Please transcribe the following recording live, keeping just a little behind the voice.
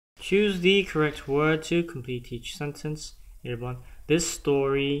Choose the correct word to complete each sentence. 1번 This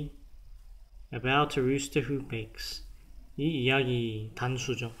story about a rooster who bakes. 이 이야기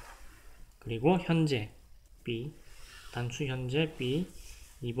단수죠. 그리고 현재 B 단수 현재 B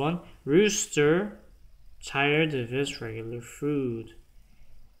 2번 Rooster tired of his regular food.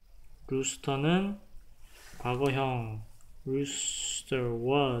 루스터는 과거형 Rooster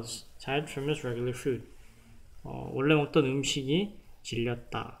was tired from his regular food. 원래 먹던 음식이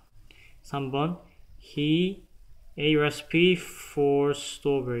질렸다. 3번 He a recipe for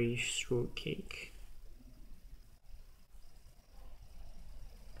strawberry shortcake.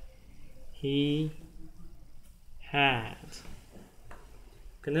 He had.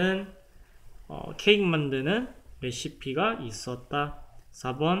 그는 케이크 만드는 레시피가 있었다.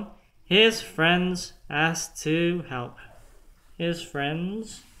 4번 His friends asked to help. His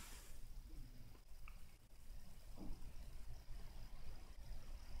friends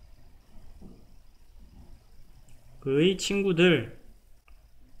그의 친구들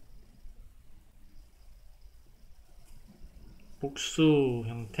복수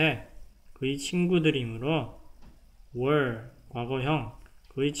형태 그의 친구들이므로 were 과거형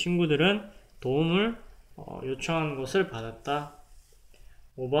그의 친구들은 도움을 요청한 것을 받았다.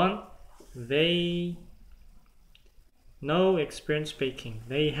 5번 They no experience baking.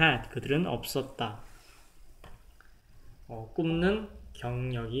 They had 그들은 없었다. 굽는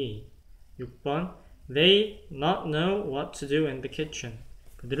경력이 6번 They not know what to do in the kitchen.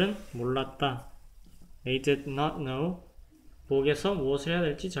 그들은 몰랐다. They did not know 부엌에서 무엇을 해야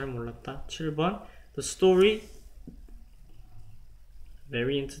될지 잘 몰랐다. 7번 The story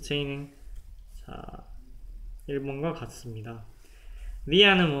very entertaining. 자, 1번과 같습니다. The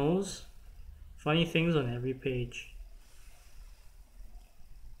animals funny things on every page.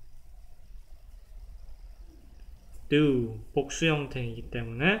 do 복수 형태이기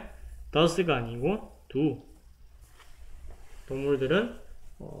때문에 does가 아니고 do. 동물들은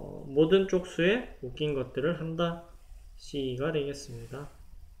모든 쪽수에 웃긴 것들을 한다. C가 되겠습니다.